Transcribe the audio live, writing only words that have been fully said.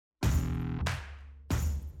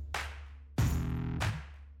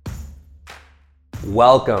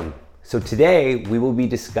Welcome. So today we will be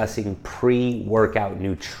discussing pre-workout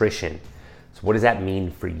nutrition. So what does that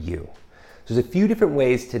mean for you? So there's a few different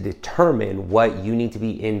ways to determine what you need to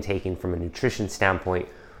be intaking from a nutrition standpoint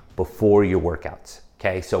before your workouts.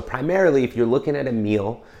 Okay, so primarily if you're looking at a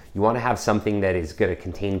meal, you want to have something that is going to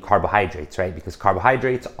contain carbohydrates, right? Because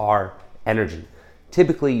carbohydrates are energy.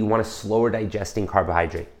 Typically you want a slower digesting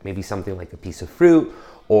carbohydrate, maybe something like a piece of fruit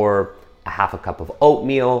or a half a cup of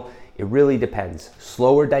oatmeal. It really depends.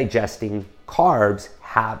 Slower digesting carbs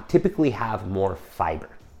typically have more fiber,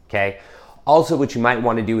 okay? Also, what you might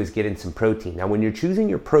want to do is get in some protein. Now, when you're choosing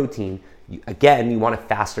your protein, you want a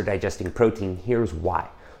faster digesting protein. Here's why.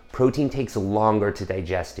 Protein takes longer to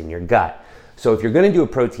digest in your gut. So if you're going to do a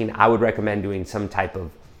protein, I would recommend doing some type of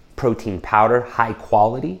protein powder, high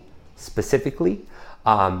quality specifically.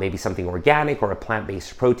 Maybe something organic or a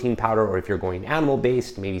plant-based protein powder, or if you're going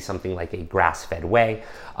animal-based, maybe something like a grass-fed whey,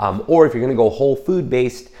 or if you're gonna go whole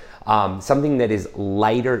food-based, something that is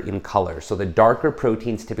lighter in color. So the darker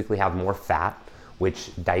proteins typically have more fat, which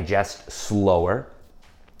digest slower.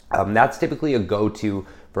 That's typically a go-to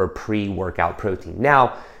for a pre-workout protein.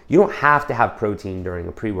 Now, you don't have to have protein during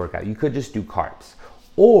a pre-workout. You could just do carbs,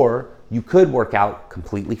 or you could work out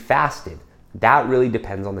completely fasted. That really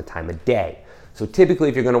depends on the time of day. So typically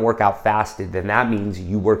if you're gonna work out fasted, then that means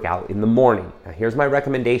you work out in the morning. Now here's my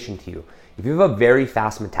recommendation to you. If you have a very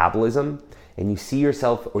fast metabolism and you see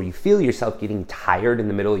yourself or you feel yourself getting tired in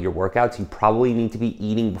the middle of your workouts, you probably need to be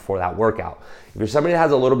eating before that workout. If you're somebody that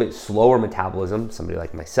has a little bit slower metabolism, somebody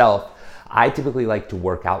like myself, I typically like to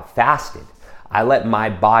work out fasted. I let my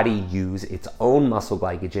body use its own muscle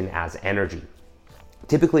glycogen as energy.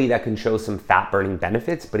 Typically that can show some fat burning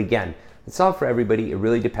benefits, but again, it's not for everybody. It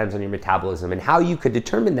really depends on your metabolism. And how you could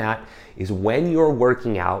determine that is when you're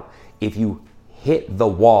working out, if you hit the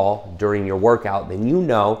wall during your workout, then you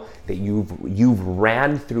know that you've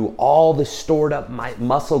ran through all the stored up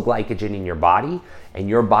muscle glycogen in your body and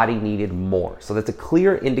your body needed more. So that's a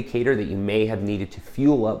clear indicator that you may have needed to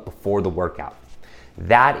fuel up before the workout.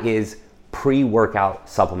 That is pre-workout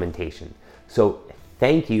supplementation. So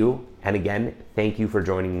thank you. And again, thank you for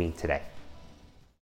joining me today.